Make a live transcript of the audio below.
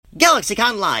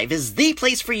GalaxyCon Live is the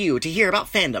place for you to hear about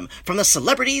fandom from the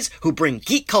celebrities who bring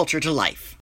geek culture to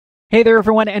life. Hey there,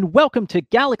 everyone, and welcome to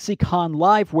GalaxyCon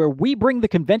Live, where we bring the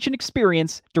convention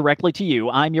experience directly to you.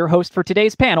 I'm your host for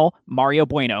today's panel, Mario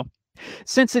Bueno.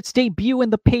 Since its debut in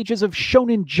the pages of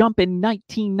Shonen Jump in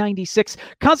 1996,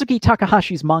 Kazuki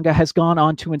Takahashi's manga has gone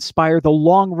on to inspire the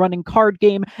long-running card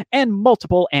game and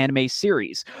multiple anime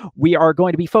series. We are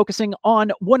going to be focusing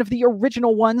on one of the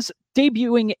original ones,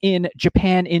 debuting in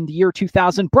Japan in the year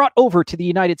 2000, brought over to the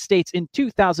United States in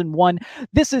 2001.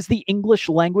 This is the English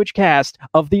language cast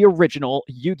of the original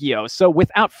Yu-Gi-Oh! So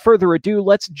without further ado,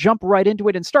 let's jump right into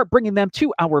it and start bringing them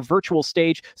to our virtual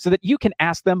stage so that you can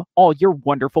ask them all your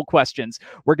wonderful questions.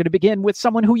 We're going to begin with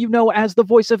someone who you know as the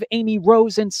voice of Amy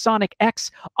Rose in Sonic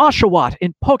X, Oshawott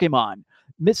in Pokemon,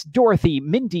 Miss Dorothy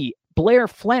Mindy Blair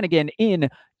Flanagan in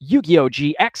Yu-Gi-Oh!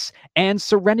 GX, and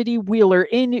Serenity Wheeler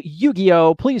in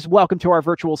Yu-Gi-Oh! Please welcome to our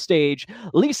virtual stage,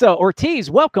 Lisa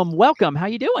Ortiz. Welcome. How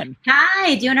you doing?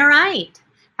 Hi, doing all right.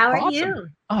 How are you?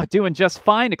 Oh, doing just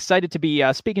fine. Excited to be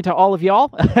speaking to all of y'all.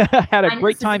 Had a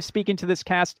great time speaking to this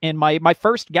cast in my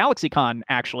first GalaxyCon,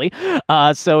 actually.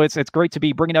 So it's great to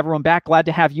be bringing everyone back. Glad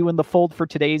to have you in the fold for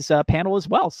today's panel as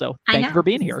well. So thank you for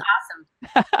being here. Awesome.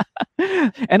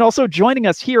 And also joining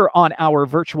us here on our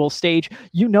virtual stage,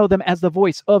 you know them as the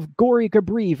voice of Gory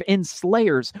Gabrieve in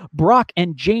Slayers, Brock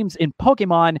and James in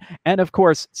Pokemon, and of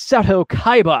course, Seto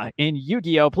Kaiba in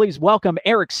Yu-Gi-Oh! Please welcome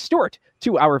Eric Stewart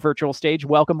to our virtual stage.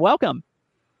 Welcome.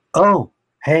 Oh,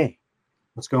 hey.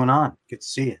 What's going on? Good to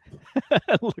see you.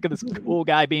 Look at this cool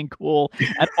guy being cool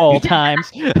at all times.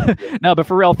 No, but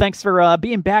for real, thanks for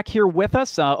being back here with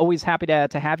us. Always happy to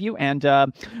have you. And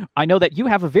I know that you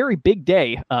have a very big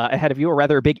day ahead of you, or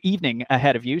rather a big evening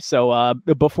ahead of you. So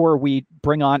before we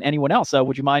bring on anyone else,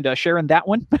 would you mind sharing that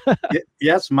one?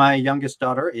 Yes, my youngest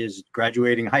daughter is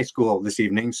graduating high school this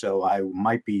evening, so I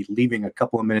might be leaving a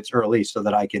couple of minutes early so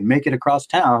that I can make it across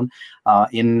town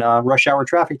in rush hour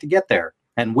traffic to get there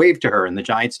and wave to her in the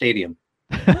giant stadium.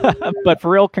 But for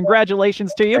real,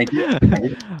 congratulations to you. Thank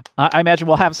you. I imagine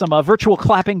we'll have some virtual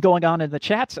clapping going on in the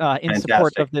chat in Fantastic.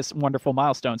 Support of this wonderful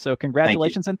milestone. So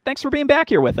congratulations, and thanks for being back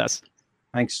here with us.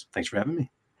 Thanks for having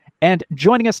me. And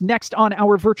joining us next on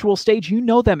our virtual stage, you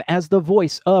know them as the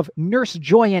voice of Nurse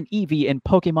Joy and Eevee in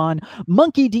Pokemon,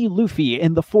 Monkey D. Luffy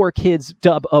in the 4Kids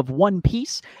dub of One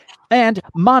Piece, and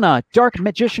Mana, Dark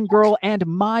Magician Girl, and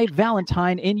My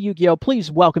Valentine in Yu-Gi-Oh!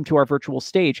 Please welcome to our virtual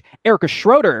stage, Erica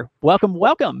Schroeder.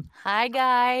 Welcome. Hi,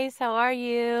 guys. How are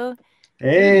you?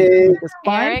 Hey.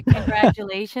 Eric,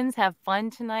 congratulations. Have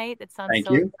fun tonight. It sounds Thank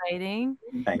so you. exciting.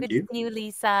 Thank Good you. to see you,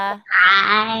 Lisa.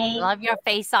 Hi. Love your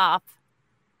face off.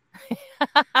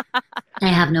 I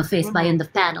have no face by end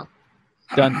of panel.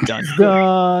 Dun.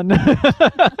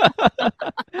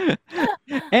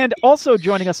 And also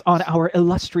joining us on our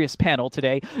illustrious panel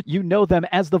today, you know them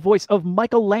as the voice of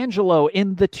Michelangelo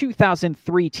in the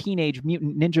 2003 Teenage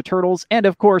Mutant Ninja Turtles, and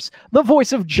of course, the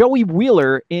voice of Joey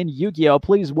Wheeler in Yu-Gi-Oh!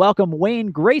 Please welcome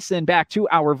Wayne Grayson back to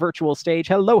our virtual stage.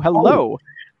 Hello.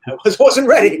 I wasn't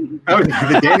ready. Oh,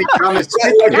 the Danny Thomas.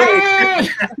 Hey,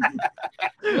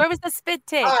 Where was the spit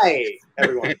take? Hi,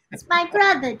 everyone. it's my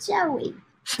brother, Joey.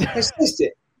 My sister,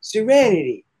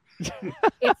 Serenity.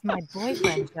 It's my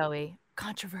boyfriend, Joey.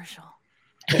 Controversial.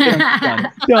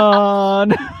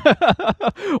 Done.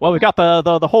 Well, we got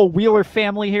the whole Wheeler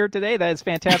family here today. That is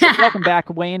fantastic. Welcome back,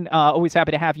 Wayne. Always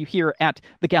happy to have you here at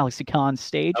the GalaxyCon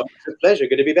stage. Oh, it's a pleasure.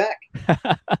 Good to be back.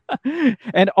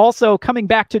 And also coming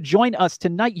back to join us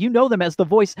tonight, you know them as the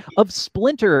voice of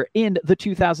Splinter in the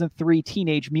 2003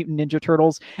 Teenage Mutant Ninja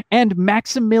Turtles and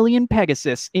Maximilian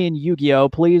Pegasus in Yu-Gi-Oh!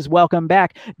 Please welcome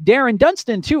back Darren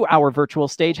Dunstan to our virtual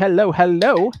stage. Hello.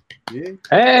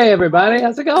 Hey, everybody.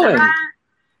 How's it going?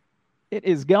 It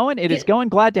is going.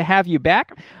 Glad to have you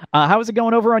back. How is it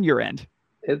going over on your end?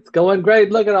 It's going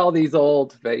great. Look at all these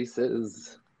old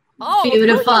faces. Oh,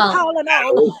 Beautiful.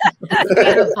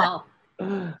 Beautiful.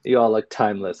 You all look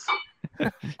timeless.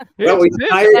 Well, we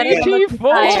hired It's him.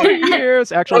 54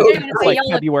 years. Actually, Oh, it's like y'all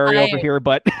look February over tired. here,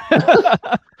 but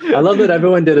I love that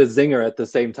everyone did a zinger at the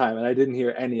same time, and I didn't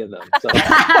hear any of them. So, we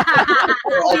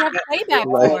have playback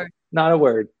for. not a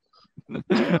word.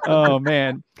 oh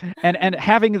man. And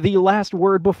having the last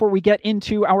word before we get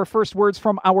into our first words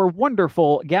from our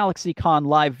wonderful GalaxyCon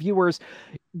Live viewers,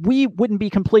 we wouldn't be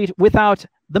complete without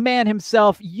the man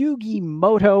himself, Yugi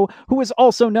Moto, who is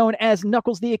also known as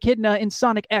Knuckles the Echidna in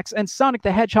Sonic X and Sonic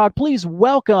the Hedgehog. Please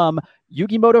welcome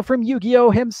Yugi Moto from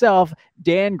Yu-Gi-Oh! Himself,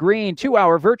 Dan Green, to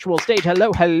our virtual stage.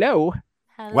 Hello. Hello.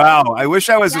 Wow, I wish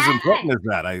I was as important as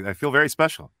that. I feel very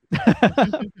special.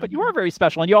 But you are very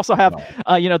special, and you also have,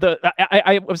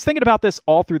 I was thinking about this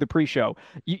all through the pre-show.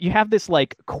 You have this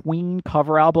like Queen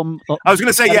cover album. I was going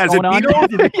to say, yeah, is it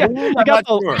Beatles? Is it Yeah, Queen? you I'm got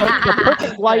not sure. the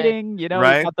perfect lighting, you know,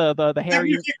 Right. you got the hair.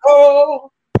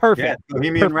 Musical. Perfect. Yeah,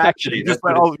 Bohemian Rhapsody. You just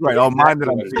That's went, what oh, it's- right, oh, mine that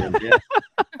I'm exactly what it is,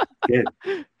 yeah.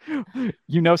 Good.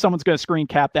 You know someone's going to screen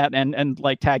cap that and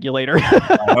like tag you later.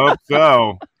 I hope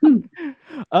so.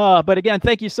 But again,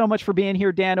 thank you so much for being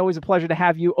here, Dan. Always a pleasure to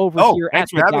have you over here at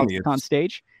thanks the for having me. GalaxyCon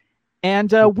stage.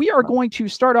 And we are going to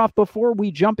start off before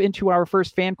we jump into our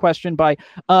first fan question by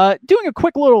doing a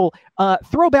quick little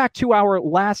throwback to our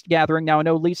last gathering. Now, I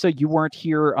know, Lisa, you weren't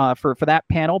here for that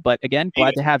panel, but again,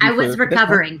 glad to have you. I was for this one.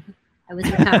 recovering. I was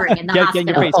recovering in the Getting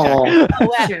your hospital. face checked.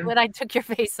 Oh, True. When I took your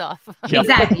face off. Yep.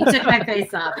 Exactly. You took my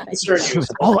face off. It was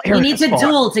all You need Eric's to fault.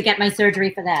 duel to get my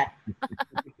surgery for that.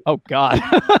 Oh God,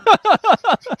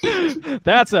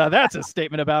 that's a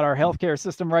statement about our healthcare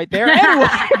system right there. Anyway,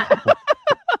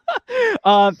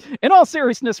 in all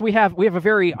seriousness, we have a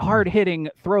very hard hitting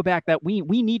throwback that we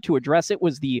need to address. It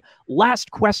was the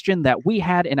last question that we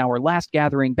had in our last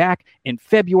gathering back in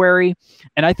February,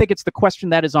 and I think it's the question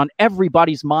that is on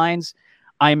everybody's minds.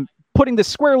 I'm putting this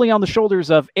squarely on the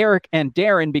shoulders of Eric and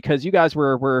Darren because you guys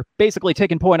were basically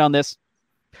taking point on this.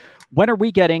 When are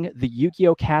we getting the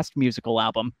Yu-Gi-Oh! Cast musical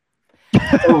album?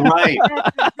 Oh, right.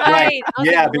 Right. I was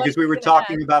Yeah, like, because what's we were gonna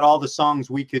talking happen? about all the songs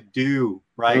we could do,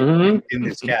 right, Mhm. in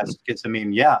this cast. Because,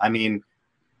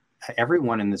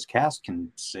 everyone in this cast can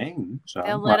sing. So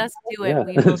They'll let us do it. yeah.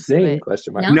 We will do Sing, it.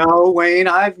 question mark. No. No, Wayne,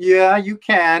 you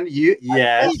can.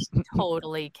 Yes.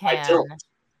 Totally I can. don't.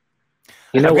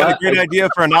 You know I've got a what? great idea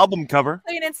for an album cover.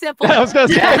 Plain and simple. I was gonna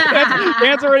say, Yeah.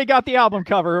 Dan's already got the album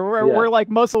cover. We're like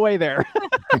most of the way there.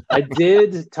 I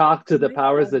did talk to the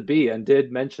powers that be and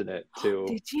did mention it too.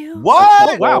 Did you? What?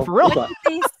 Oh, wow, for real? What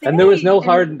did they And there was say?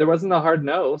 there wasn't a hard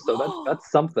no, so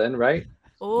that's something, right?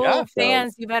 Oh, Yeah.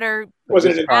 fans, you better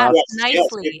Wasn't it? ask Yes,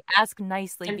 nicely. Ask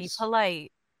nicely. Be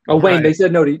polite. Oh, Wayne, Right. they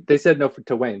said no. They said no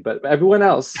to Wayne, but everyone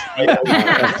else. They just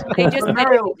said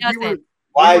No, he doesn't.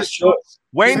 Wise choice.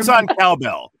 Wayne's on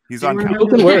cowbell. He's on cowbell.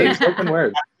 Spoken word. Spoken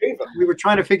word. We were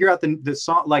trying to figure out the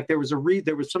song. Like there was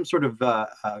some sort of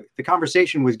the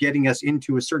conversation was getting us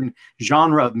into a certain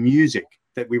genre of music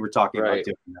that we were talking Right. about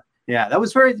doing. Yeah, that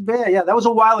was very bad. Yeah, that was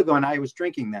a while ago, and I was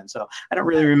drinking then, so I don't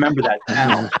really remember that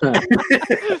now.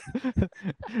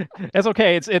 That's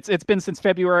okay. It's been since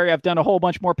February. I've done a whole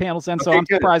bunch more panels then, so Okay, I'm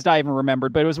good. surprised I even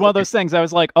remembered. But it was one of those things. I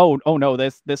was like, oh no,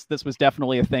 this was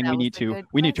definitely a thing That we was need a to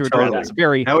good address. question. It's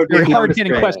very That would be very a hard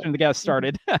hitting great. question to get us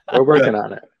started. We're working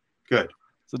on it. Good.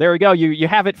 So there we go. You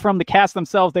have it from the cast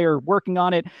themselves. They are working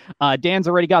on it. Dan's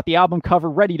already got the album cover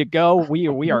ready to go. We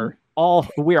are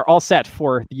all set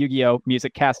for the Yu-Gi-Oh!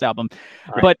 Music Cast album.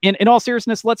 Right. But in all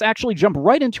seriousness, let's actually jump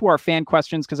right into our fan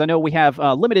questions because I know we have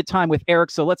limited time with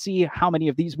Eric. So let's see how many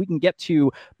of these we can get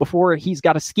to before he's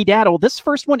got to skedaddle. This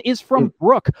first one is from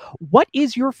Brooke. What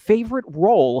is your favorite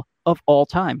role of all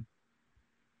time?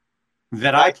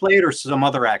 That I played or some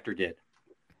other actor did.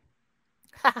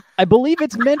 I believe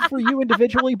it's meant for you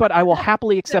individually, but I will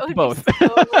happily That accept would be both.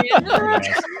 so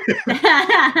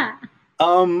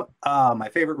random. My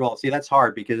favorite role. See, that's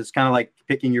hard because it's kind of like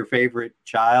picking your favorite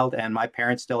child, and my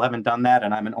parents still haven't done that,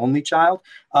 and I'm an only child.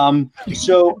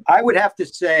 So I would have to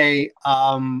say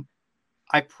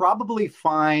I probably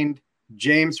find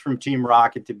James from Team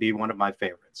Rocket to be one of my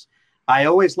favorites. I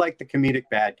always like the comedic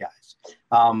bad guys.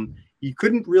 You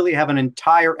couldn't really have an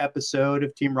entire episode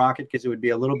of Team Rocket because it would be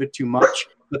a little bit too much,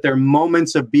 but there are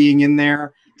moments of being in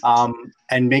there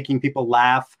and making people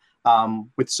laugh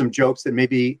with some jokes that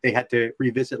maybe they had to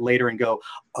revisit later and go,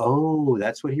 oh,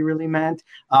 that's what he really meant.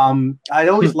 I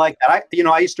always liked that.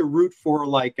 I used to root for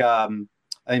like in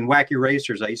Wacky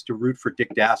Racers, I used to root for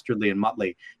Dick Dastardly and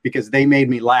Muttley because they made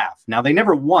me laugh. Now, they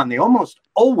never won. They almost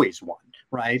always won,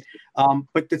 right?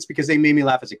 But that's because they made me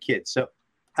laugh as a kid. So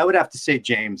I would have to say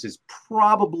James is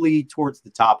probably towards the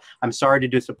top. I'm sorry to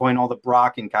disappoint all the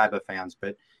Brock and Kaiba fans,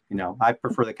 but, I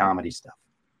prefer the comedy stuff.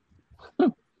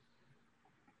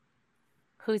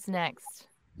 Who's next?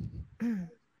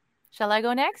 Shall I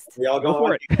go next? We all Go go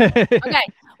for on. it. Okay.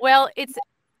 Well,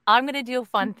 I'm going to do a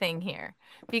fun thing here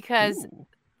because,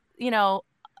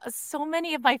 so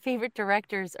many of my favorite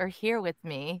directors are here with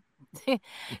me.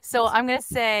 So I'm going to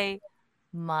say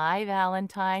My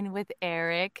Valentine with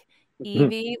Eric,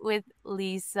 Evie with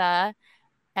Lisa,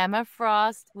 Emma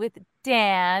Frost with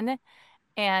Dan,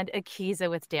 and Akiza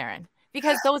with Darren.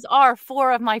 because those are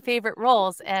 4 of my favorite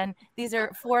roles, and these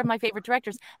are 4 of my favorite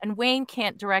directors. And Wayne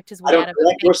can't direct his way out of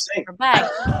the bag.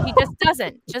 He just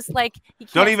doesn't. Just like he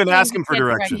can't. Don't even sing, ask he him for can't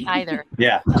direct direction. either.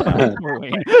 Yeah. Don't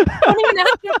even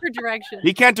ask him for direction.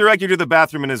 He can't direct you to the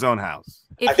bathroom in his own house.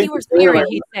 If he were Siri,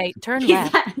 he'd say, "Turn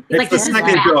left," It's Like the this is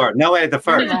second loud. door. No way, the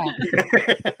Turn first. left.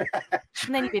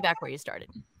 And then you'd be back where you started.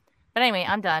 But anyway,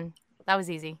 I'm done. That was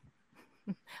easy.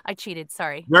 I cheated.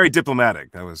 Sorry. Very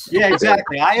diplomatic. That was. Yeah,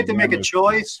 exactly. I had to make a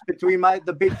choice between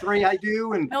the big 3 I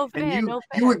do, and No fair, and no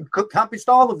you encompassed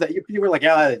all of that. You were like,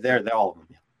 yeah, they're all of them.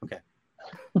 Yeah.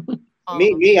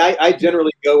 Okay. I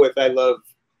generally go with I love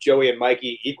Joey and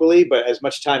Mikey equally, but as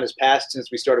much time has passed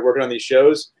since we started working on these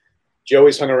shows,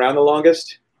 Joey's hung around the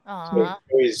longest. So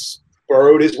Joey's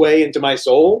burrowed his way into my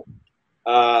soul.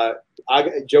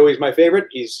 Joey's my favorite.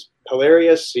 He's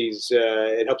hilarious.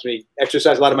 It helps me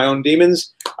exercise a lot of my own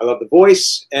demons. I love the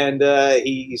voice, and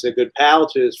he's a good pal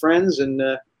to his friends, and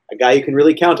a guy you can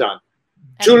really count on.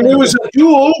 To lose a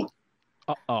duel.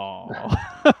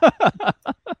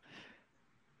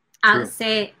 I'll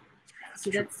say,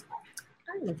 see, that's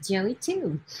I love Joey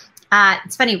too.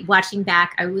 It's funny watching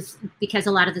back. Because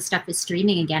a lot of the stuff is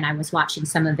streaming again. I was watching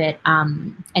some of it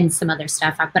and some other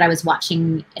stuff, but I was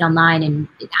watching it online, and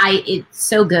it's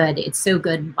so good. It's so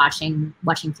good watching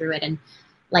through it, and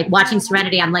like watching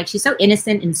Serenity. I'm like, she's so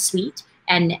innocent and sweet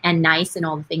and nice in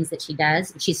all the things that she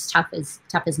does. She's tough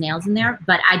as nails in there.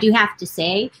 But I do have to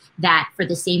say that for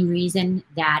the same reason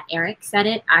that Eric said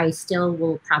it, I still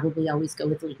will probably always go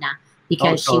with Lena.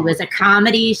 Because she was a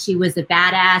comedy, she was a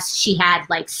badass. She had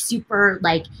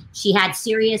she had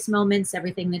serious moments,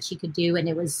 everything that she could do, I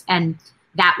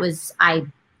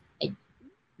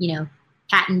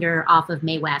patented her off of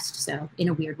Mae West, so in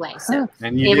a weird way. So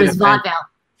it was vaudeville.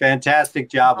 Fantastic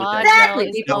job with that.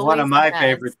 Exactly. Still one of my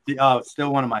favorites. Oh,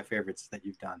 still one of my favorites that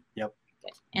you've done. Yep.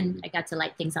 Good. And I got to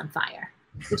light things on fire,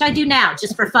 which I do now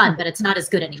just for fun, but it's not as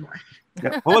good anymore.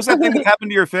 What was that thing that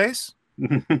happened to your face?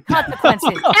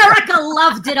 Consequences. Erica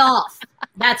loved it off.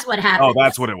 That's what happened. Oh,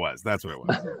 that's what it was.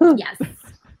 Yes.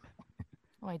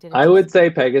 I would say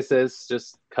Pegasus,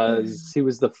 just because he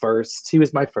was the first. He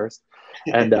was my first,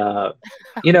 and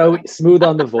smooth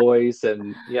on the voice,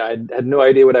 and I had no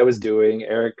idea what I was doing.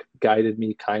 Eric guided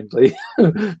me kindly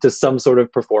to some sort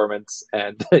of performance,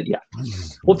 and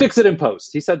we'll fix it in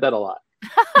post. He said that a lot.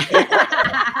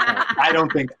 I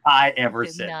don't think I ever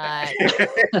said that.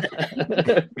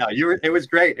 No, it was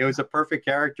great. It was a perfect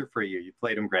character for you. You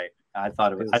played him great. I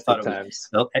thought it was,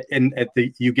 and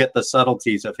you get the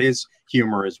subtleties of his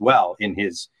humor as well in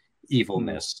his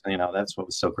evilness. That's what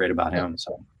was so great about him.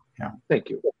 So, thank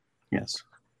you. Yes.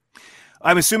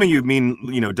 I'm assuming you mean,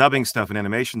 dubbing stuff and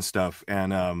animation stuff,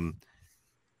 and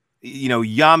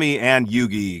Yami and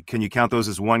Yugi, can you count those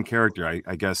as one character?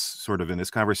 I guess sort of in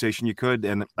this conversation you could,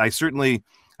 and I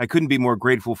couldn't be more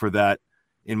grateful for that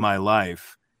in my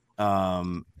life.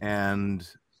 So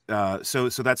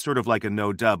that's sort of like a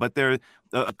no dub, but there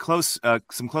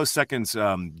some close seconds.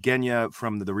 Genya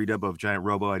from the redub of Giant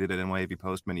Robo, I did at NYAV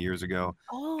Post many years ago.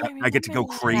 Oh, I get to go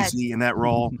crazy in that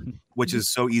role, which is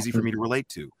so easy for me to relate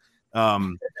to.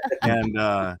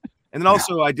 And then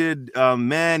also I did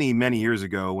many, many years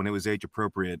ago when it was age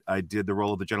appropriate, I did the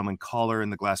role of the gentleman caller in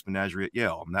The Glass Menagerie at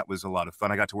Yale. And that was a lot of fun.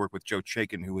 I got to work with Joe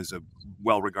Chaikin, who was a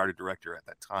well-regarded director at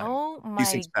that time. Oh my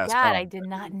God, I did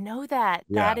not know that.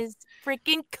 Yeah. That is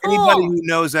freaking cool. Anybody who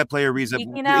knows that play or reads it,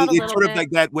 it's sort of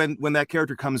like that when that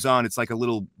character comes on, it's like a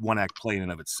little one-act play in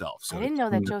and of itself. So I didn't know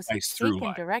that Joe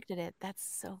Chaikin directed it. That's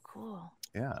so cool.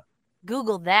 Yeah.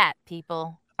 Google that,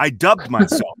 people. I dubbed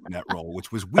myself in that role,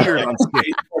 which was weird on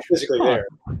stage. Physically there.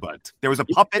 But there was a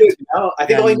puppet. I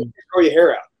think all you need to grow your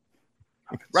hair out.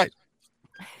 Right.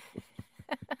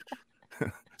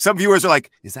 Some viewers are like,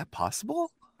 is that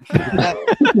possible?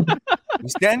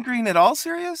 Is Dan Green at all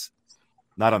serious?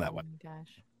 Not on that one. Oh my gosh.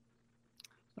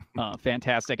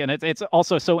 Fantastic. And it's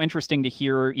also so interesting to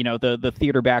hear, the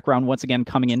theater background once again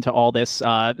coming into all this.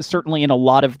 Certainly in a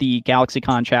lot of the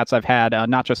GalaxyCon chats I've had,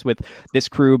 not just with this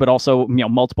crew, but also,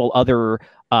 multiple other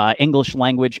English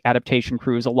language adaptation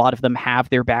crews. A lot of them have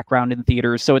their background in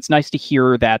theaters. So it's nice to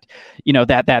hear that,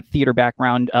 that theater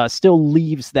background still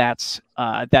leaves that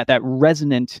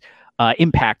resonant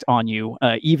impact on you,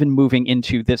 even moving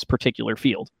into this particular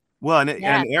field. Well, and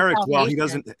Eric, he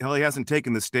hasn't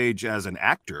taken the stage as an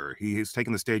actor. He's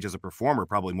taken the stage as a performer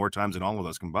probably more times than all of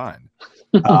us combined.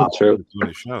 True. Doing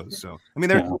his shows. So, I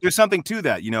mean, there's something to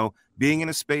that, being in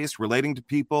a space, relating to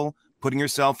people, putting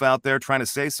yourself out there, trying to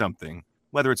say something,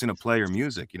 whether it's in a play or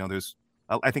music. There's,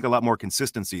 I think, a lot more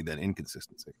consistency than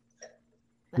inconsistency.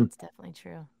 That's definitely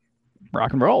true.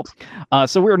 Rock and roll.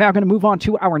 So we're now going to move on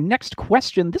to our next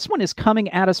question. This one is coming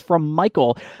at us from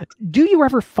Michael. Do you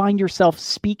ever find yourself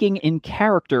speaking in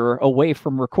character away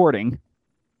from recording?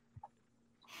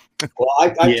 Well,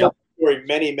 I've told the story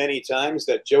many, many times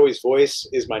that Joey's voice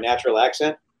is my natural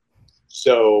accent.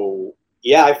 So,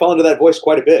 yeah, I fall into that voice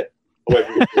quite a bit away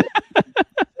from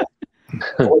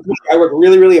I worked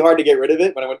really, really hard to get rid of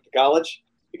it when I went to college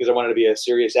because I wanted to be a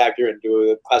serious actor and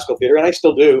do classical theater, and I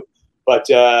still do. But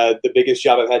the biggest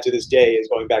job I've had to this day is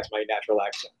going back to my natural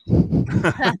accent.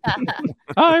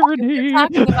 Irony. If you're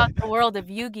talking about the world of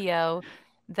Yu-Gi-Oh,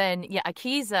 then yeah,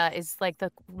 Akiza is like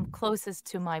the closest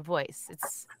to my voice.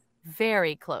 It's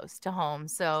very close to home.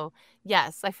 So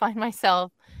yes, I find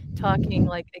myself talking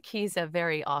like Akiza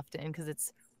very often because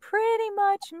it's pretty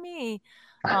much me.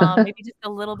 Maybe just a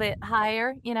little bit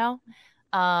higher, you know.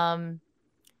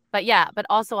 But yeah, but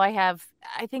also I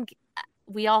think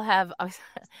we all have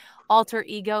alter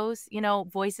egos, you know,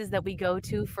 voices that we go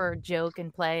to for joke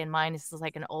and play. And mine is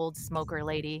like an old smoker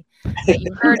lady that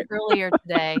you heard earlier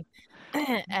today.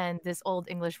 And this old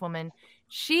English woman,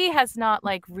 she has not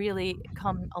like really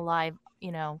come alive,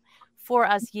 you know, for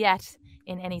us yet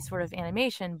in any sort of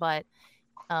animation, but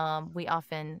we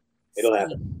often it'll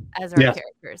happen as our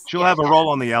characters. She'll have a role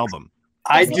on the album.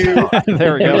 I do.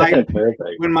 There we go.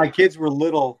 When my kids were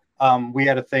little, we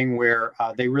had a thing where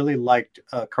they really liked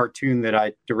a cartoon that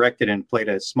I directed and played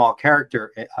a small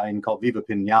character in called Viva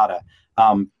Pinata.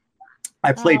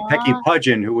 I played Pecky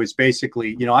Pudgeon, who was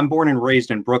basically, you know, I'm born and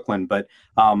raised in Brooklyn, but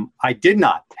I did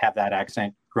not have that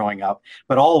accent growing up.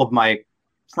 But all of my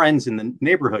friends in the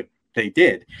neighborhood, they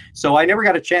did. So I never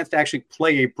got a chance to actually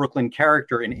play a Brooklyn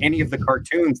character in any of the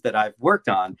cartoons that I've worked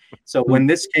on. So when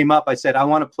this came up, I said, I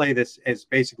want to play this as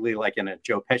basically like in a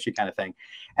Joe Pesci kind of thing.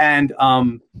 And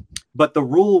but the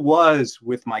rule was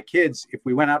with my kids, if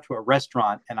we went out to a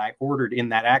restaurant and I ordered in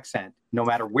that accent, no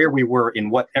matter where we were in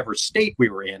whatever state we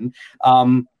were in,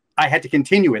 I had to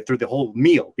continue it through the whole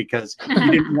meal because you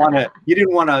didn't want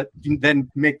to then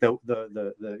make the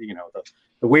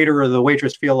waiter or the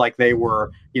waitress feel like they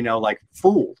were, you know, like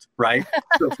fooled, right?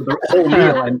 So for the whole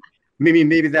meal, and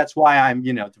maybe that's why I'm,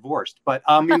 you know, divorced. But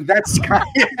I mean, that's kind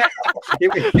of,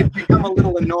 it can become a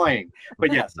little annoying.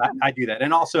 But yes, I do that,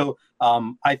 and also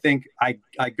I think I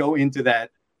go into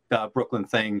that Brooklyn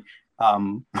thing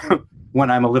when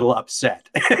I'm a little upset.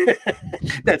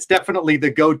 That's definitely the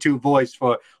go-to voice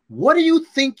for what do you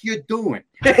think you're doing?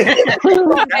 That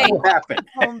will happen.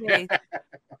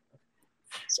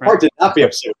 It's hard to not be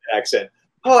upset with the accent.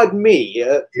 Pardon me.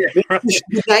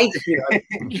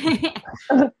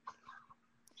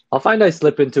 I'll find I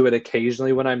slip into it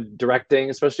occasionally when I'm directing,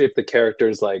 especially if the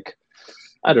character's like,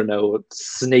 I don't know,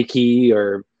 snaky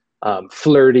or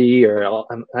flirty or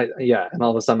and all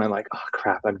of a sudden I'm like, oh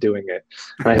crap, I'm doing it.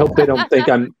 And I hope they don't think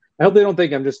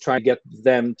I'm just trying to get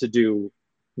them to do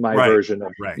my version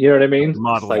of it. You know what I mean?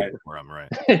 Model like, it for them,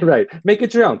 right? Right. Make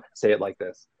it your own. Say it like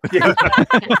this.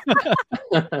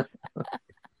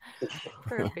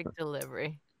 Perfect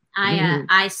delivery.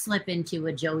 I slip into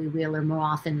a Joey Wheeler more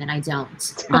often than I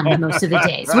don't on most of the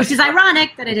days, which is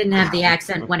ironic that I didn't have the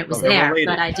accent when it was there,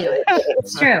 but I do it.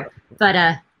 It's true.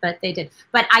 But they did.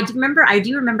 But I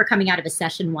do remember coming out of a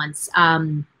session once.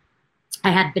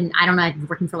 I'd been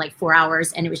working for like 4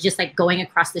 hours, and it was just like going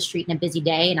across the street in a busy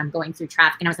day, and I'm going through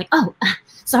traffic, and I was like, oh,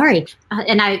 sorry.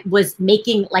 And I was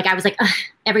making, like, I was like,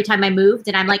 every time I moved,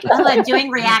 and I'm like, oh, I'm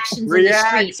doing reactions in the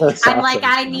street. That's I'm awesome. like,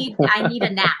 I need a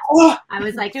nap. I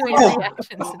was like, Doing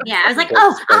reactions. yeah, I was like,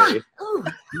 That's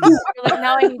You're like,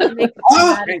 now I need to make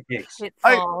it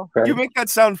fall. You make that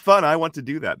sound fun. I want to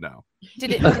do that now.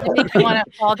 Did it make you want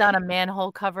to fall down a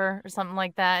manhole cover or something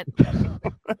like that?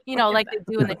 You know, like they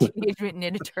do in the Teenage Mutant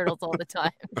Ninja Turtles all the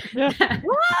time.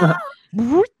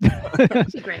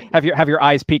 great. Have your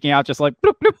eyes peeking out just like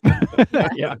bloop, bloop.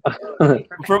 Yeah.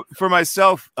 For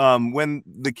myself, when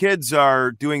the kids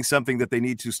are doing something that they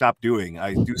need to stop doing,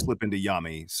 I do slip into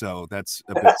Yami. So that's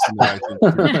a bit similar, I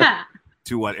think,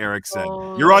 to what Eric said.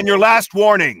 You're on your last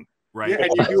warning, right? Yeah,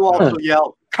 and you do also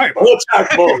yell, Kaiba.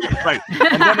 Right.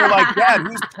 And then they're like, Dad,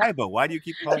 who's Kaiba? Why do you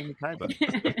keep calling me Kaiba?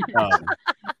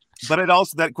 But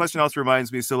that question also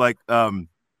reminds me. So like, my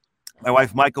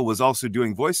wife Michael was also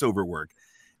doing voiceover work.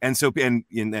 And so, and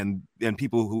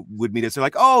people who would meet us are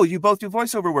like, oh, you both do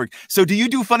voiceover work. So do you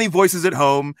do funny voices at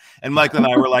home? And Michael and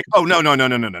I were like, oh, no. And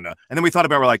then we thought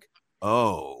about it, we're like,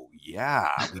 oh, yeah,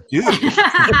 we do.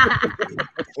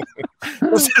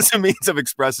 This is a means of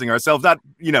expressing ourselves, not,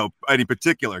 you know, any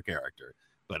particular character.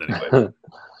 But anyway.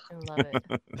 I love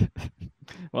it.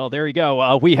 Well, there you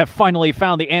go. We have finally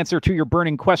found the answer to your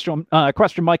burning question,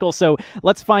 Michael. So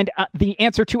let's find the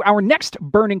answer to our next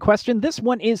burning question. This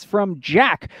one is from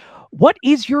Jack. What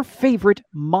is your favorite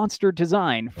monster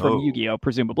design from Yu-Gi-Oh,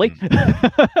 presumably?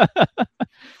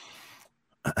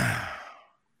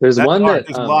 There's That one art, that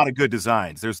there's a lot of good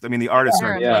designs. There's, I mean, the artists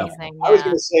They're are amazing. I was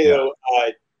going to say, though,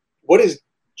 what is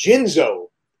Jinzo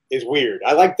is weird.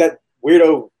 I like that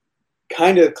weirdo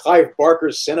kind of Clive Barker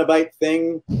Cenobite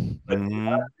thing. But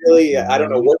not really, I don't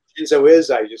know what Jinzo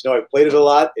is. I just know I played it a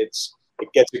lot. It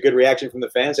gets a good reaction from the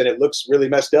fans, and it looks really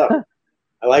messed up.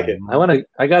 I like it.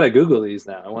 I gotta Google these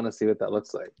now. I want to see what that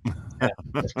looks like. I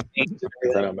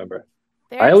don't remember.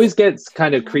 I always get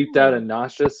kind of creeped out and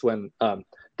nauseous when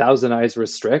Thousand Eyes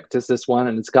Restrict is this one,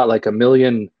 and it's got like a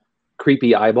million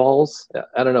creepy eyeballs.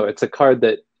 I don't know. It's a card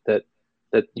that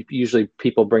usually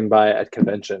people bring by at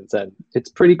conventions, and it's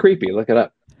pretty creepy. Look it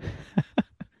up.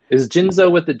 Is Jinzo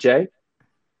with the J?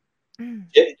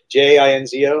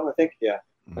 Jinzo, I think. Yeah.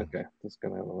 Okay, that's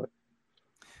gonna have a look.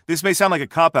 This may sound like a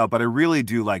cop-out, but I really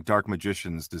do like Dark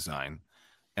Magician's design.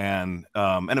 And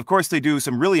of course, they do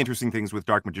some really interesting things with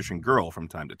Dark Magician Girl from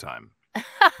time to time,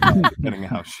 depending on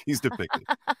how she's depicted.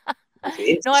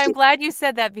 No, I'm glad you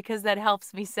said that because that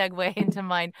helps me segue into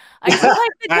mine. I do like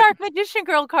the Dark Magician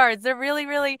Girl cards. They're really,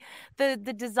 really the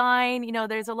design. You know,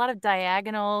 there's a lot of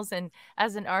diagonals, and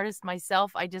as an artist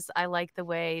myself, I like the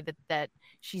way that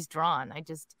she's drawn.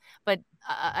 But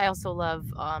I also love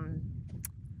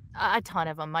a ton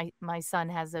of them. My son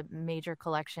has a major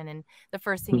collection, and the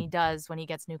first thing he does when he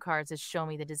gets new cards is show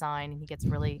me the design, and he gets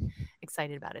really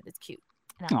excited about it. It's cute.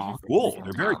 Oh, cool!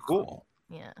 They're very cool.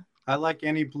 Yeah. I like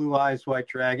any Blue Eyes White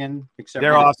Dragon, except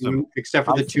they're for awesome. Except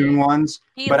for the Toon ones.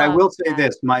 But I will say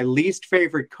this: my least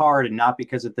favorite card, and not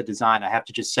because of the design, I have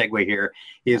to just segue here,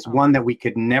 is one that we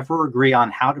could never agree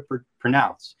on how to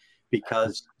pronounce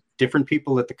because different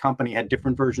people at the company had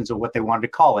different versions of what they wanted to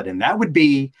call it, and that would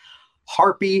be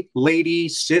Harpy Lady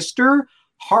Sister,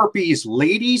 Harpy's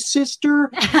Lady Sister,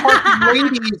 Harpy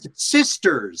Ladies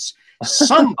Sisters.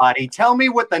 Somebody tell me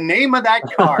what the name of that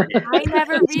card is. I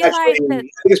never realized that. I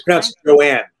think it's pronounced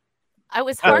Joanne. I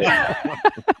was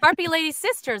Harpy Lady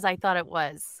Sisters, I thought it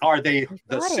was. Are they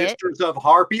the sisters of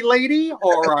Harpy Lady,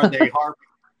 or are they Harpy?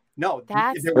 No,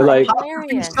 that's they were like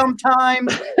hilarious.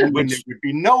 Sometimes when there would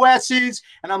be no S's,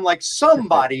 and I'm like,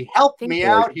 somebody help me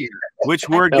out here. Which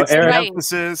word gets the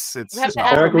emphasis?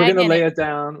 Eric, we're gonna lay it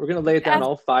down. We're gonna lay it down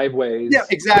all 5 ways. Yeah,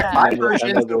 exactly. 5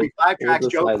 versions. There'll be 5 tracks.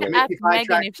 Joe, can make me 5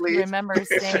 tracks, if please. you remember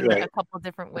saying it a couple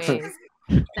different ways.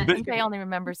 I think I only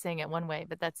remember saying it one way,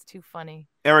 but that's too funny.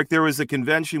 Eric, there was a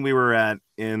convention we were at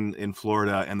in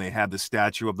Florida, and they had the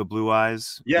statue of the Blue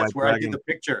Eyes. Yes, White where Dragon. I did the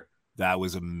picture. That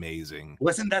was amazing.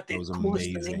 Wasn't that the was coolest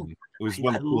amazing? thing? It was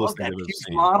one of the coolest things I've ever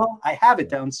seen. Model. I have it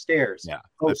downstairs. Yeah.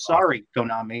 Oh, sorry,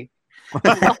 Konami.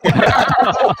 That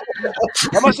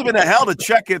must have been a hell to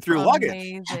check it through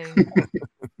luggage.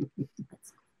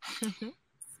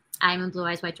 I'm a Blue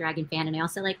Eyes White Dragon fan, and I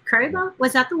also like Kuribo.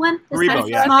 Was that the one? Kuribo,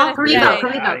 yeah. Small Yeah.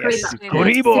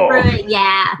 Kuribo.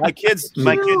 Yeah. My kids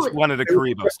wanted a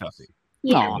Kuribo stuffy.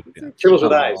 Yeah. Turtles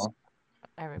with eyes.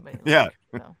 Everybody. Yeah.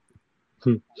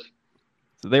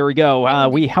 So there we go.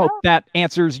 We hope that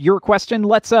answers your question.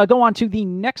 Let's go on to the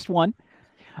next one.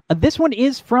 This one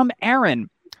is from Aaron.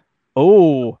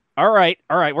 Oh, all right.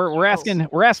 We're asking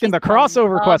the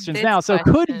crossover questions now. So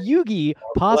could Yugi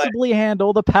possibly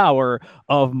handle the power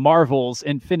of Marvel's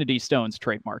Infinity Stones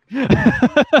trademark?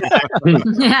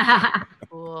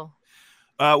 Cool.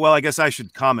 Well, I guess I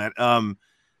should comment.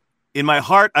 In my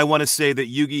heart, I want to say that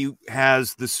Yugi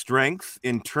has the strength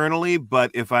internally,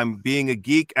 but if I'm being a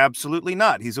geek, absolutely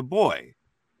not. He's a boy.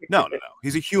 No.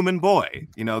 He's a human boy.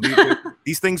 You know,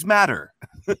 these things matter.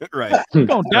 Right.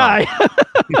 Don't die.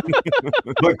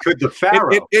 But could the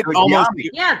Pharaoh? It almost. Yami?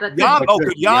 Yeah, but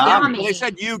Could Yami? Yami. They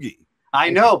said Yugi. I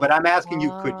know, but I'm asking you,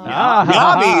 could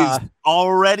Yami's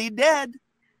already dead.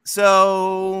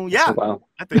 So, yeah. Wow.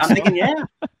 I'm thinking,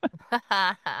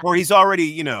 yeah. Or he's already,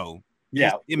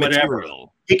 Yeah,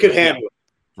 immaterial. He could handle it.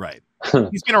 Right.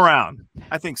 He's been around.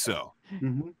 I think so.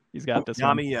 Mm-hmm. He's got this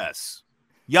Yami, one. yes.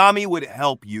 Yami would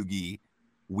help Yugi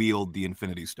wield the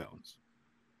Infinity Stones.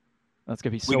 That's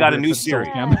going to be so We got a weird new for the Soul series.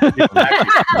 Cam.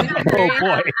 Oh,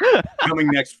 boy. Coming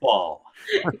next fall.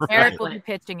 Eric will be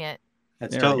pitching it.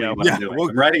 That's There totally we go. what I'm doing.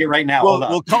 I'm writing it right now.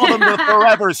 We'll call them the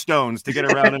Forever Stones to get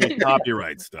around any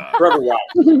copyright stuff. Forever Rock.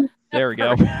 There we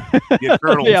go. The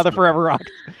Eternal Yeah, the Stone. Forever Rock.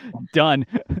 Done.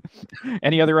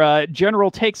 Any other general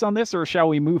takes on this, or shall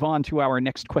we move on to our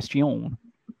next question?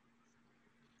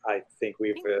 I think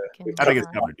we've. I think it's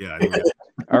covered. Yeah. I think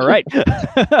All right.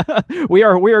 we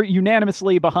are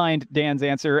unanimously behind Dan's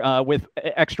answer with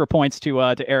extra points to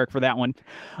Eric for that one.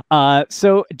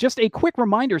 So just a quick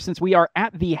reminder, since we are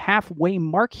at the halfway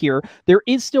mark here, there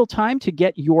is still time to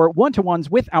get your one-to-ones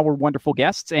with our wonderful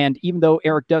guests. And even though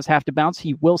Eric does have to bounce,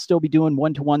 he will still be doing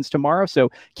one-to-ones tomorrow. So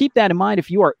keep that in mind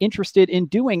if you are interested in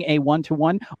doing a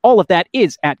one-to-one. All of that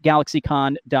is at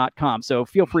galaxycon.com. So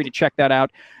feel free to check that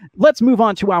out. Let's move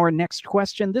on to our next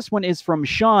question. This one is from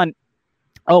Sean.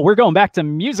 Oh, we're going back to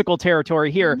musical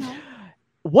territory here. Mm-hmm.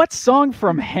 What song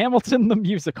from Hamilton the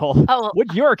musical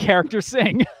would your character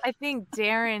sing? I think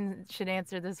Darren should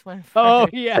answer this one first. Oh,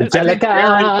 yes.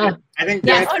 Angelica. I think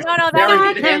yes.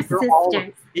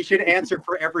 He should answer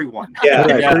for everyone. Yeah.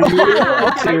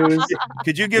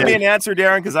 Could you give me an answer,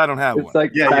 Darren? Because I don't have one. It's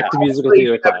like back to musical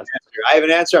theater class. I have an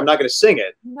answer. I'm not going to sing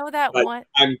it. Know that one.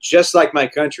 I'm just like my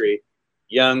country,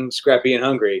 young, scrappy, and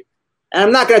hungry. And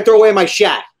I'm not going to throw away my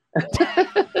shot.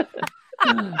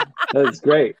 That's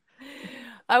great.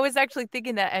 I was actually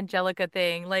thinking that Angelica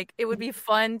thing. Like, it would be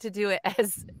fun to do it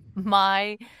as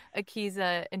my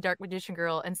Akiza and Dark Magician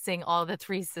Girl and sing all the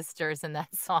three sisters in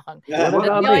that song. Yeah. What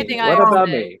about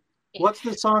me? What's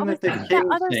the song that the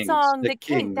king other sings? song, the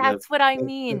king. That's what I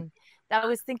mean. I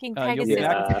was thinking Pegasus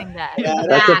would sing that. Yeah,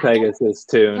 that's a Pegasus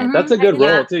tune. Mm-hmm. That's a good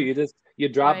role too. You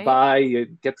drop by, you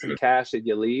get some cash, and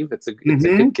you leave. It's a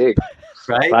good gig.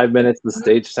 Right? 5 minutes the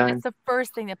stage time. That's the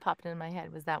first thing that popped into my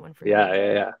head was that one for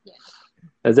Yeah.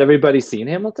 Has everybody seen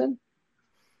Hamilton?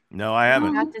 No, I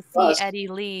haven't. I got to see Eddie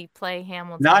Lee play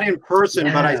Hamilton. Not in person,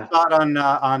 but I saw it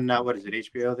on what is it,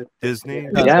 HBO? Disney?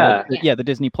 Yeah, the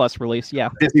Disney Plus release. Yeah,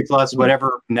 Disney Plus,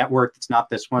 whatever network. It's not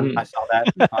this one. I saw that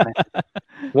on it.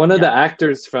 One of the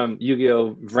actors from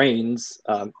Yu-Gi-Oh! Reigns,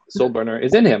 Soulburner,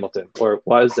 is in Hamilton, or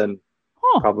was, and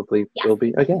probably will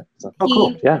be again. So. Oh,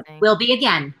 cool! Yeah, will be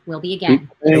again.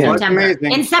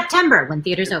 In September when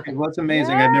theaters open. It was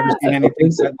amazing. I've never seen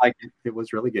anything like it. It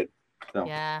was really good. So.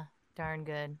 Yeah, darn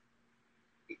good.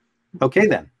 Okay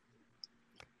then.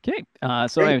 Okay,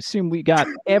 so I assume we got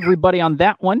everybody on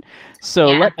that one. So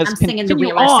let us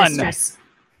continue on.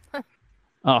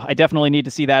 Oh, I definitely need to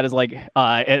see that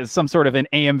as some sort of an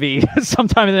AMV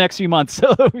sometime in the next few months.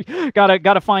 So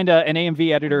gotta find an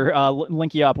AMV editor,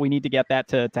 link you up. We need to get that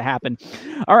to happen.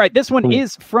 All right, this one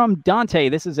is from Dante.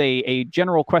 This is a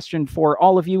general question for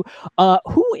all of you.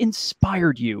 Who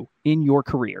inspired you in your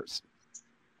careers?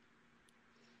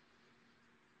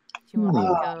 Do you want me to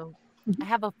go? I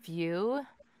have a few.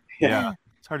 Yeah,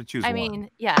 it's hard to choose. I mean,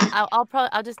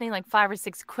 I'll just name like 5 or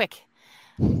 6 quick.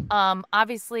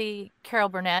 Obviously Carol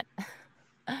Burnett,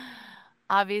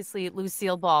 obviously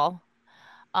Lucille Ball,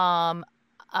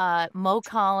 Mo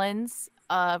Collins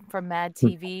from Mad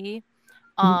TV,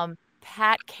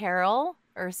 Pat Carroll,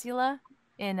 Ursula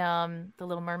in The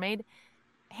Little Mermaid,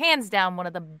 hands down one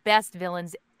of the best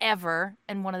villains ever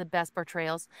and one of the best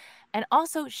portrayals. And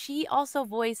also she also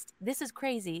voiced, this is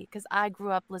crazy because I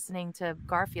grew up listening to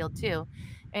Garfield too,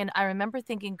 and I remember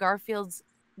thinking Garfield's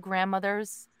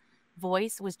grandmother's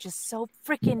voice was just so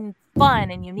freaking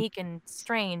fun and unique and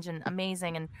strange and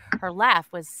amazing, and her laugh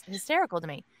was hysterical to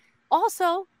me.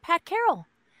 Also, Pat Carroll,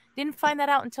 didn't find that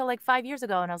out until like 5 years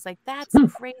ago, and I was like, that's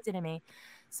crazy to me.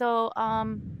 So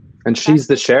and she's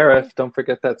the sheriff. Don't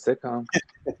forget that sitcom.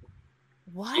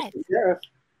 What?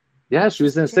 Yeah, she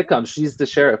was in a sitcom. She's the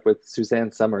sheriff with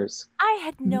Suzanne Summers. I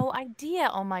had no idea.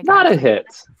 Oh my god. Not a hit.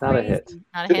 Not a hit.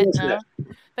 No.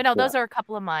 But no, those are a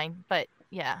couple of mine. But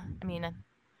yeah, I mean,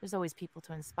 there's always people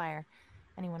to inspire.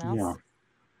 Anyone else?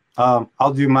 Yeah.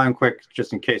 I'll do mine quick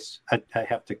just in case I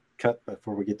have to cut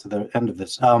before we get to the end of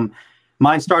this.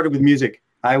 Mine started with music.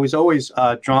 I was always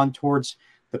drawn towards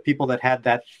the people that had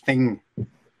that thing,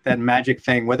 that magic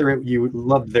thing, whether you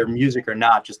loved their music or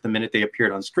not, just the minute they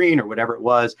appeared on screen or whatever it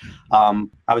was. I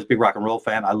was a big rock and roll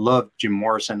fan. I loved Jim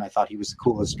Morrison. I thought he was the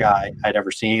coolest guy I'd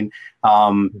ever seen.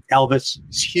 Elvis,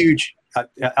 huge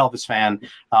Elvis fan.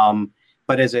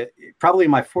 But probably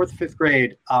in my 4th, 5th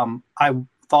grade, I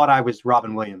thought I was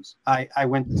Robin Williams. I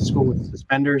went to school with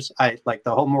suspenders. I like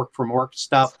the homework from work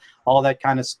stuff, all that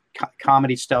kind of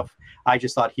comedy stuff. I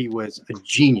just thought he was a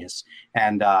genius,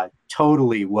 and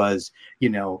totally was,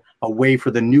 a way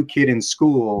for the new kid in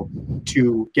school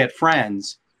to get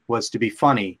friends was to be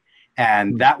funny.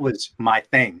 And that was my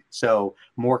thing. So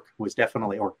Mork was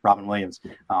definitely, or Robin Williams.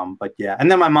 But yeah, and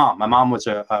then my mom was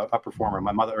a performer.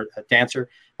 My mother, a dancer,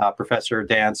 professor of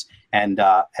dance. And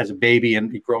as a baby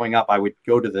and growing up, I would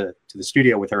go to the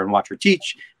studio with her and watch her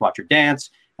teach, watch her dance,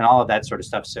 and all of that sort of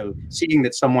stuff. So seeing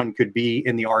that someone could be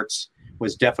in the arts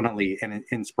was definitely an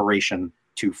inspiration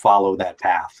to follow that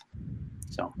path.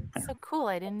 So cool.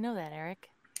 I didn't know that, Eric.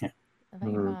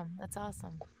 about your mom. That's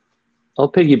awesome.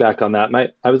 I'll piggyback on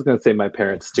that. I was going to say my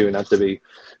parents too, not to be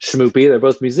schmoopy. They're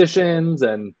both musicians,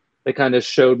 and they kind of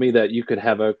showed me that you could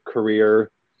have a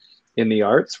career in the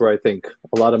arts, where I think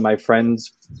a lot of my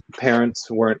friends' parents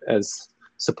weren't as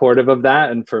supportive of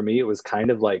that. And for me, it was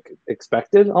kind of like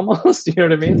expected almost, you know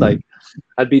what I mean? Like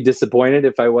I'd be disappointed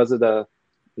if I wasn't a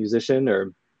musician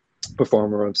or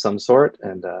performer of some sort.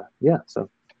 And so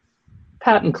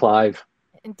Pat and Clive.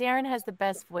 And Darren has the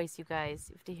best voice, you guys.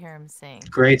 You have to hear him sing.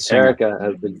 Great singer. Erica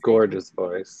has the gorgeous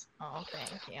voice. Oh,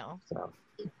 thank you. So.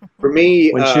 For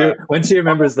me, when she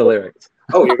remembers the lyrics.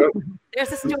 Oh, you go.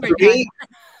 There's a story. For me,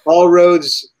 all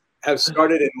roads have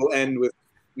started and will end with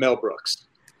Mel Brooks.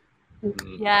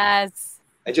 Yes.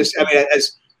 I mean,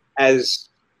 as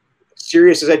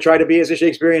serious as I try to be as a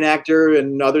Shakespearean actor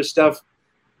and other stuff,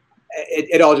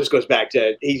 it all just goes back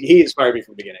to he inspired me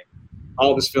from the beginning.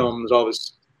 All of his films, all of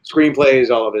his screenplays,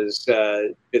 all of his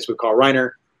bits with Carl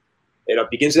Reiner. It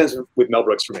begins and ends with Mel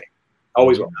Brooks for me.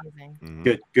 Always will.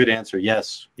 Good answer.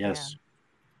 Yes. Yeah.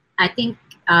 I think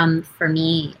for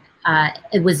me,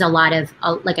 it was a lot of,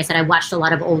 like I said, I watched a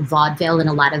lot of old vaudeville and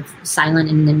a lot of silent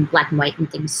and then black and white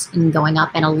and things and going up,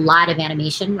 and a lot of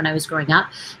animation when I was growing up.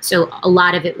 So a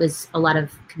lot of it was a lot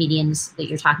of comedians that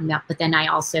you're talking about. But then I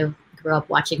also grew up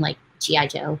watching like G.I.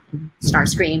 Joe and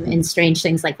Starscream and strange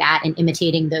things like that, and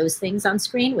imitating those things on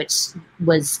screen, which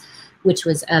was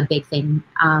a big thing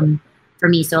for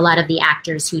me. So a lot of the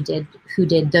actors who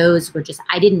did those were just,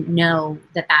 I didn't know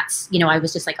that's, I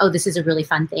was just like, oh, this is a really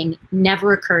fun thing.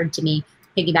 Never occurred to me,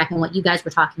 piggybacking on what you guys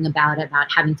were talking about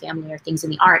having family or things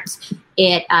in the arts.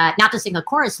 It not to sing a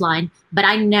chorus line, but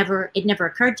it never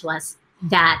occurred to us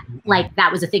that like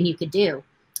that was a thing you could do.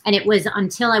 And it was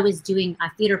until I was doing a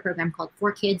theater program called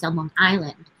For Kids on Long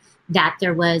Island that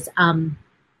there was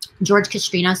George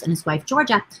Castrinos and his wife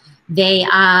Georgia.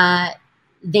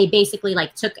 They basically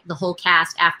like took the whole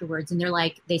cast afterwards, and they're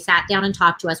like, they sat down and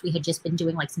talked to us. We had just been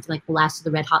doing like something like The Last of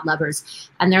the Red Hot Lovers,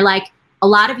 and they're like, a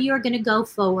lot of you are going to go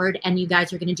forward and you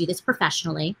guys are going to do this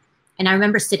professionally. And I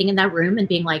remember sitting in that room and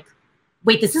being like,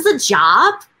 wait, this is a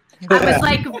job? I was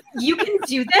like, you can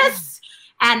do this?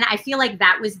 And I feel like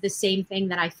that was the same thing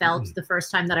that I felt the first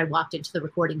time that I walked into the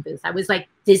recording booth. I was like,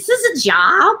 this is a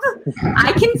job?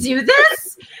 I can do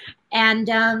this? And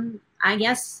I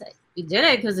guess we did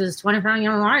it because it's 25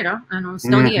 years later and I'm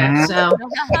still here. So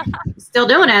still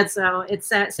doing it. So it's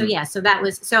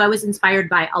so I was inspired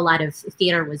by a lot of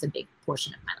theater was a big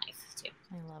portion of my life too.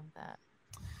 I love that.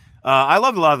 I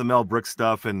loved a lot of the Mel Brooks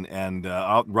stuff, and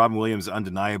Robin Williams,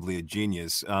 undeniably a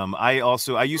genius.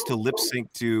 I used to lip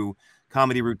sync to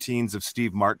comedy routines of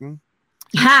Steve Martin.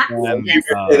 And, I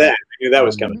knew that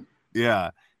was coming. Yeah.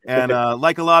 And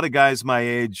like a lot of guys my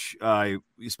age, I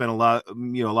spent a lot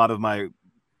of my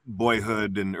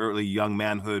boyhood and early young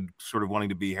manhood sort of wanting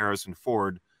to be Harrison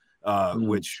Ford,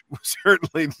 which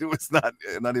certainly was not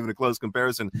even a close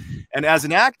comparison. And as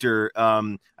an actor,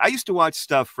 I used to watch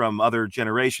stuff from other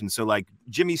generations. So like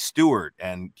Jimmy Stewart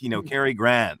and, Cary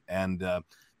Grant and a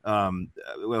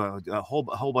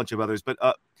whole bunch of others. But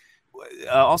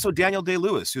also Daniel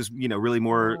Day-Lewis, who's really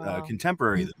more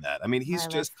contemporary than that. I mean, he's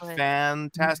just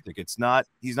fantastic. He's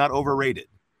not overrated,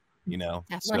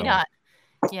 Definitely not.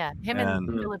 Yeah, him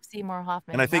and Philip Seymour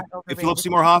Hoffman. And I think Philip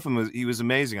Seymour Hoffman was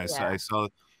amazing. I saw.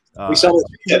 We saw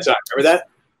that time. Remember that?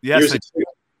 Yes.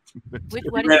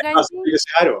 What did you guys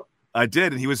do? I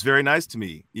did, and he was very nice to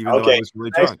me, even though I was really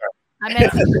drunk. I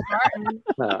met Steve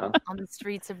Martin on the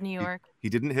streets of New York. He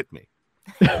didn't hit me.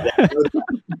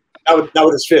 Not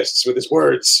with his fists, with his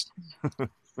words.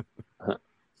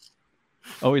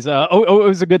 Always, it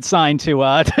was a good sign to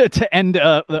end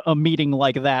a meeting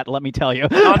like that. Let me tell you,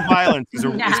 nonviolence is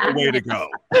the way to go.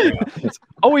 It's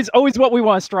always what we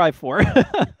want to strive for.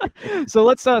 So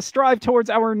let's strive towards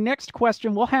our next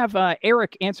question. We'll have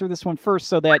Eric answer this one first,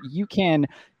 so that you can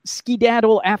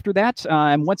skedaddle after that.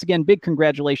 And once again, big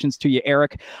congratulations to you,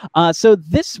 Eric. So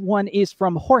this one is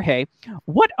from Jorge.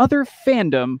 What other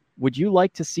fandom would you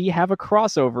like to see have a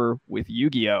crossover with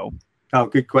Yu-Gi-Oh? Oh,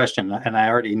 good question. And I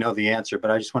already know the answer, but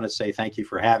I just want to say thank you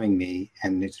for having me.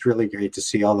 And it's really great to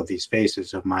see all of these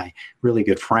faces of my really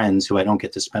good friends who I don't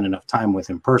get to spend enough time with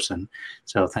in person.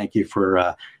 So thank you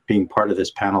for being part of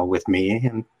this panel with me.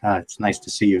 And it's nice to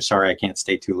see you. Sorry, I can't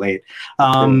stay too late.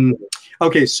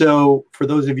 Okay, so for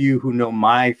those of you who know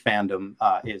my fandom,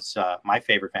 my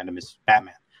favorite fandom is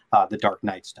Batman, the Dark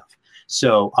Knight stuff.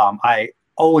 So I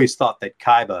always thought that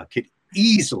Kaiba could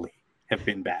easily have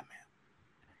been Batman.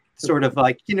 Sort of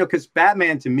like, because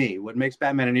Batman, to me, what makes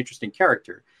Batman an interesting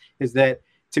character is that,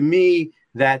 to me,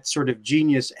 that sort of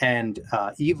genius and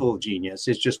evil genius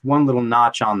is just one little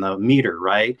notch on the meter,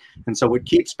 right? And so what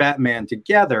keeps Batman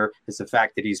together is the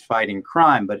fact that he's fighting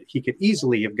crime, but he could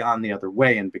easily have gone the other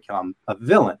way and become a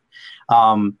villain.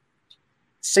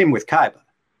 Same with Kaiba.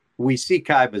 We see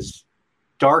Kaiba's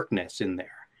darkness in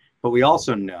there, but we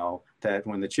also know that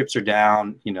when the chips are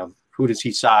down, you know, who does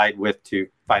he side with to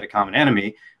fight a common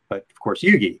enemy? But of course,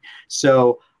 Yugi.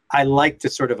 So I like to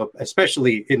sort of,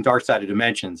 especially in Dark Side of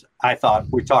Dimensions, I thought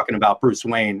we're talking about Bruce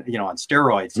Wayne, you know, on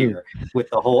steroids here with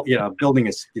the whole, you know, building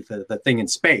the thing in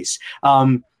space.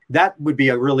 That would be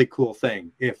a really cool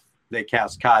thing if they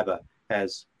cast Kaiba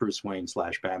as Bruce Wayne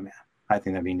 / Batman. I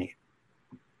think that'd be neat.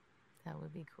 That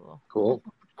would be cool. Cool.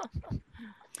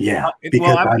 Yeah.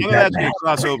 Well, I'm imagining a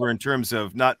crossover in terms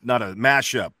of not a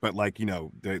mashup, but like, you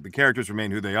know, the characters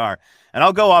remain who they are. And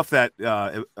I'll go off that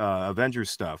Avengers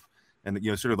stuff. And,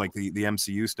 you know, sort of like the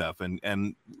MCU stuff. And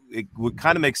it would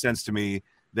kind of make sense to me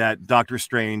that Doctor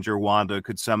Strange or Wanda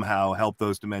could somehow help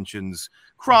those dimensions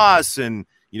cross. And,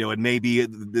 you know, and maybe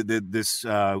this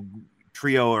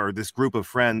trio or this group of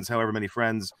friends, however many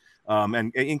friends,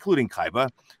 and including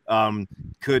Kaiba,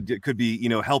 could be, you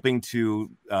know, helping to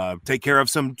take care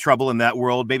of some trouble in that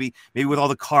world. Maybe with all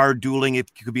the card dueling, it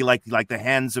could be like the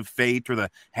hands of fate or the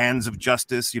hands of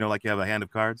justice, you know, like you have a hand of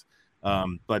cards.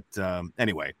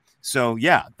 Anyway. So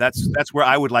yeah, that's where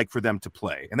I would like for them to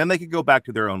play, and then they could go back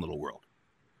to their own little world.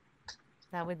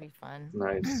 That would be fun.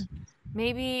 Nice.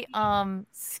 Maybe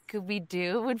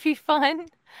Scooby-Doo would be fun.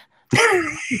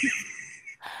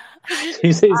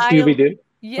 You say Scooby-Doo?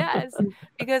 Yes,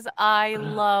 because I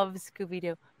love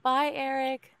Scooby-Doo. Bye,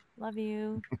 Eric. Love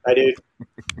you. I do.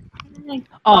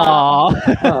 Aww.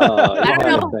 I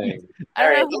don't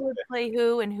know who would play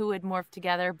who and who would morph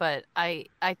together, but I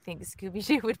think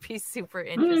Scooby-Doo would be super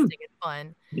interesting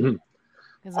and fun.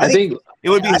 I think it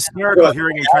would be hysterical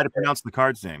hearing him try to pronounce the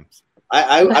cards' names.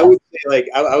 I would say, like,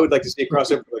 I would like to see a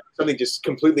crossover, like something just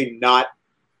completely not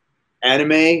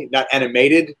anime, not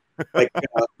animated, like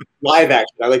live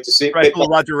action. I like to see right,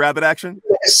 Roger Rabbit action,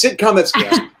 like a sitcom that's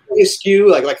askew,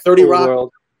 like 30 Rock.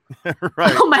 World.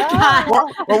 Right. Oh my God.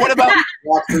 Or what about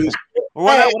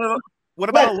what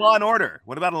about Law and Order?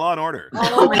 What about a Law and Order?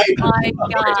 Oh my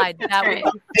God, that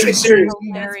would be serious.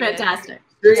 That's fantastic.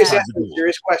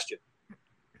 Serious question.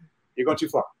 You're going too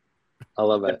far. I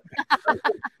love it.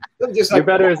 Just like,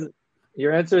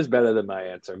 your answer is better than my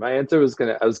answer. My answer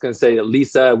I was gonna say,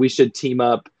 Lisa, we should team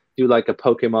up, do like a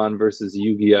Pokemon versus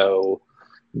Yu-Gi-Oh,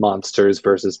 monsters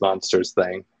versus monsters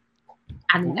thing.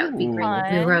 I think that would be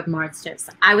great. We wrote monsters.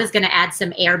 I was going to add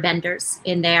some airbenders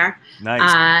in there,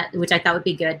 nice. Which I thought would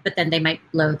be good, but then they might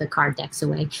blow the card decks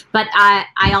away. But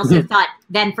I also thought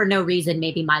then for no reason,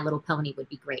 maybe My Little Pony would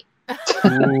be great.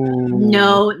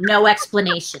 No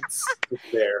explanations.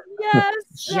 There. Yes.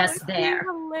 Just there.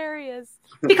 Hilarious.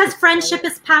 Because friendship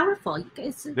is powerful. You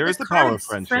guys, there is the power of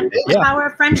friendship. The power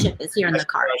of friendship is here in the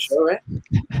cards.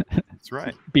 That's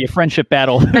right. Be a friendship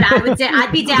battle. But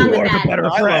I'd be down with that.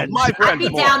 I'd be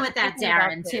down with that,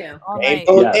 Darren, too.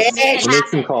 Yeah. Make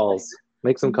some calls.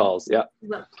 Make some calls. Yeah.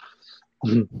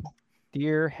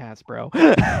 Dear Hasbro.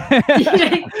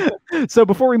 So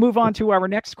before we move on to our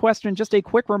next question, just a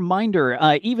quick reminder,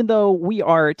 even though we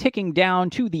are ticking down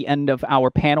to the end of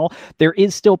our panel, there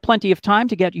is still plenty of time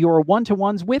to get your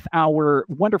one-to-ones with our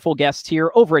wonderful guests here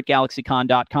over at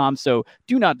GalaxyCon.com. So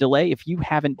do not delay. If you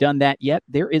haven't done that yet,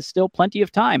 there is still plenty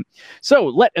of time. So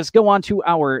let us go on to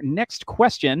our next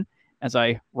question, as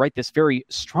I write this very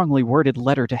strongly worded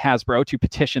letter to Hasbro to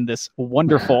petition this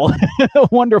wonderful,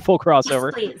 wonderful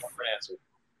crossover. Yes,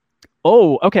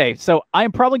 Oh, okay. So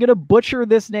I'm probably going to butcher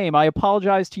this name. I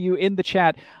apologize to you in the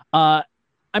chat. I'm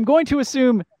going to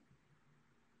assume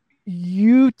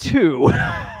you two.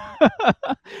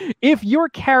 If your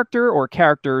character or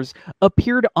characters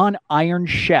appeared on Iron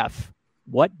Chef,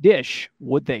 what dish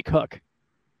would they cook?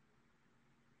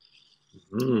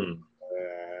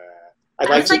 I'd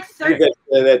like to think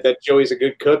that Joey's a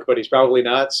good cook, but he's probably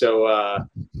not. So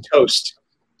toast.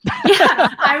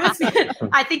 Yeah,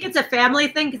 I think it's a family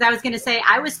thing because I was going to say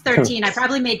I was 13. I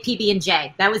probably made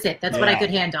PB&J. That was it. That's what I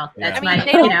could handle. That's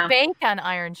they don't bake on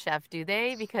Iron Chef, do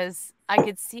they? Because I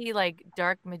could see like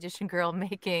Dark Magician Girl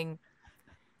making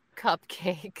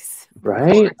cupcakes.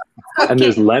 Right? And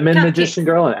there's Lemon Magician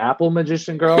Girl and Apple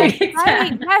Magician Girl. Right,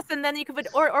 yes, and then you could put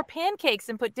or pancakes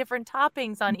and put different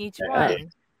toppings on each one.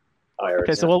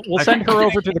 Okay, so we'll send her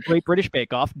over to the Great British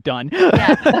Bake Off. Done.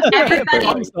 Yeah. Everybody,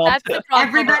 that's the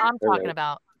problem I'm talking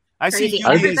about. I see.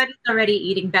 Everybody's already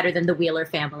eating better than the Wheeler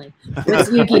family.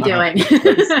 What's Yugi doing?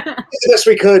 Yes,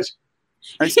 we could.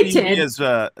 I see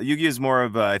Yugi is more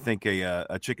of I think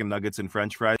a chicken nuggets and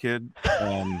French fry kid.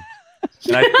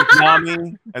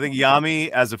 And I think Yami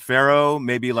as a pharaoh,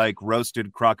 maybe like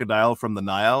roasted crocodile from the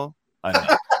Nile. I don't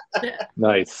know.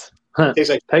 Nice. Tastes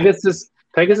like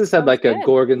Pegasus had like a good.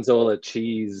 gorgonzola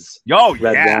cheese red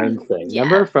wine thing. Yeah.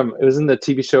 Remember it was in the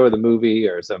TV show or the movie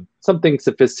or something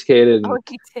sophisticated and Oh,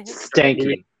 he did.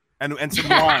 stanky. And some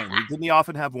wine. Didn't he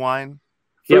often have wine?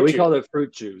 Yeah, Fruit we juice. called it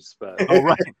fruit juice, but Oh,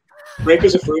 right. Grape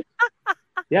is a fruit.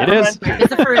 yeah, It is. Grape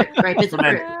is a fruit. Grape is a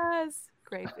fruit. Yes,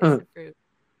 grape is a fruit.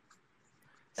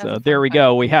 That's So a there fun we fact.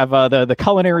 go. We have the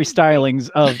culinary stylings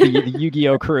of the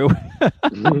Yu-Gi-Oh crew.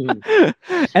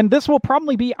 And this will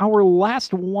probably be our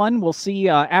last one. We'll see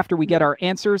after we get our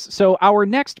answers. So our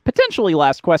next potentially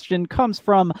last question comes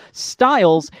from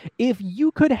Styles. If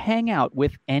you could hang out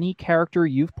with any character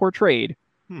you've portrayed,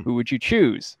 who would you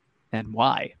choose and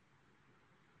why?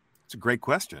 It's a great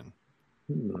question.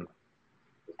 It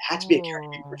had to be a character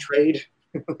you portrayed.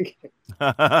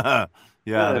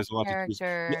 Yeah, there's a lot to choose.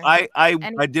 Character.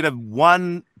 I did a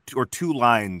 1 or 2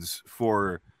 lines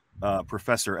for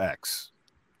Professor X,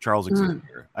 Charles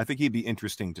Xavier. I think he'd be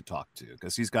interesting to talk to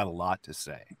because he's got a lot to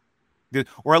say,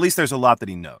 or at least there's a lot that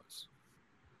he knows.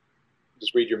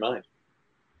 Just read your mind.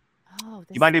 Oh,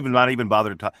 You might even not even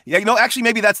bother to talk. Yeah, actually,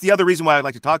 maybe that's the other reason why I'd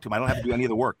like to talk to him. I don't have to do any of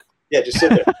the work. Yeah, just sit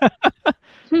there.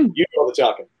 You do all the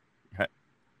talking.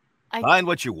 Find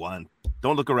what you want.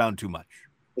 Don't look around too much.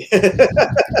 Smart.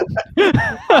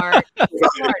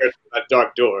 That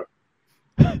dark door.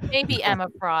 Maybe Emma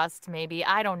Frost. Maybe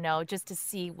I don't know. Just to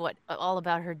see what all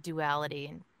about her duality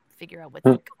and figure out what's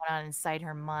going on inside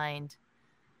her mind.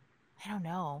 I don't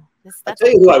know. I'll That's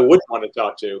tell you who I would want to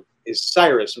talk to is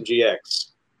Cyrus from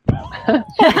GX.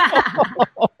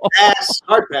 Pass.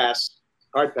 Hard pass.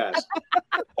 Hard pass.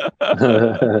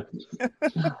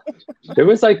 There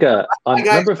was like a Guys,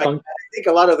 remember I think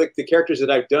a lot of the characters that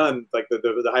I've done, like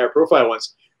the higher profile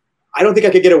ones, I don't think I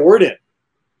could get a word in.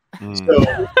 So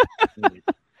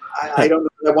I don't know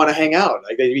if I want to hang out.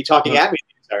 Like they'd be talking at me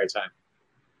the entire time.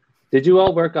 Did you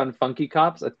all work on Funky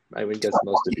Cops? I would guess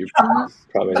most of you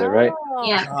probably did, right? Oh,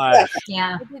 Yeah.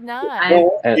 Yeah. I did not.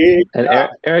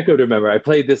 And Eric would remember. I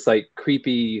played this like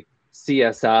creepy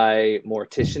CSI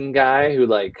mortician guy who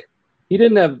he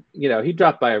didn't have, he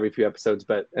dropped by every few episodes,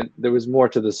 but there was more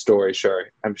to the story. Sure,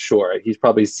 I'm sure he's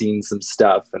probably seen some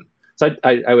stuff, and so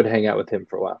I would hang out with him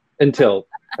for a while until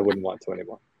I wouldn't want to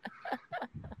anymore.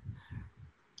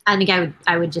 I think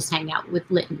I would just hang out with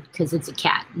Litton because it's a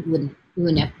cat. We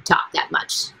wouldn't have to talk that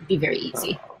much. It'd be very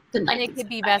easy. And it could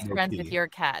be best friends with your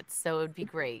cats, so it would be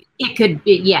great. It could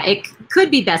be, yeah. It could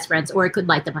be best friends, or it could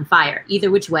light them on fire. Either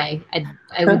which way, it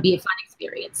would be a fun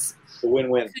experience. A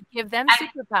win-win. Could give them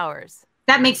superpowers.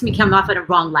 That makes me come off in a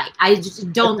wrong light. I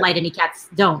just don't light any cats.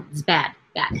 Don't. It's bad.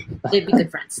 Bad. They'd be good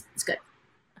friends. It's good.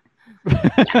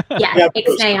 Yeah.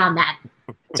 Ixnay on that.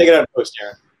 Take it out of post,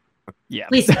 Aaron. Yeah.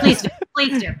 Please do.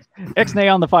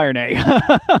 Ixnay on the fire nay.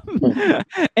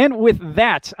 And with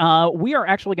that, we are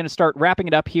actually going to start wrapping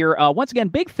it up here. Once again,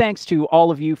 big thanks to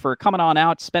all of you for coming on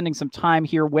out, spending some time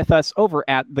here with us over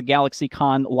at the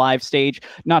GalaxyCon live stage.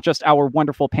 Not just our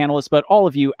wonderful panelists, but all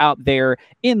of you out there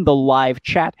in the live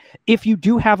chat. If you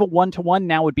do have a one-to-one,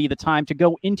 now would be the time to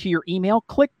go into your email,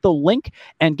 click the link,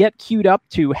 and get queued up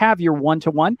to have your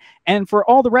one-to-one. And for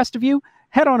all the rest of you,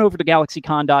 head on over to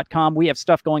GalaxyCon.com. We have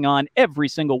stuff going on every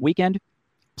single weekend.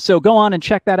 So go on and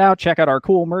check that out. Check out our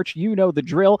cool merch. You know the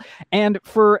drill. And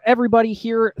for everybody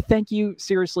here, thank you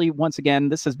seriously once again.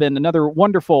 This has been another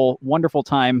wonderful, wonderful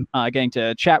time getting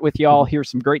to chat with y'all, hear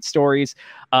some great stories.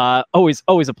 Always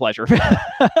a pleasure.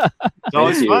 It's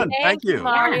always fun. Thank you.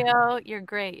 Mario. You're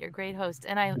great. You're a great host.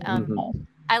 And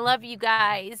I love you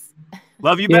guys.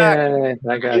 Love you back.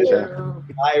 I gotcha.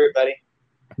 Bye, everybody.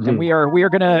 And we are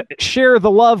going to share the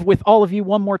love with all of you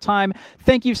one more time.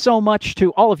 Thank you so much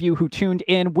to all of you who tuned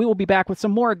in. We will be back with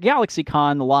some more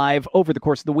GalaxyCon live over the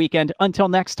course of the weekend. Until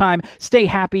next time, stay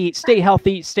happy, stay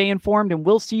healthy, stay informed, and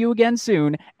we'll see you again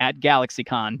soon at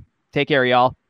GalaxyCon. Take care, y'all.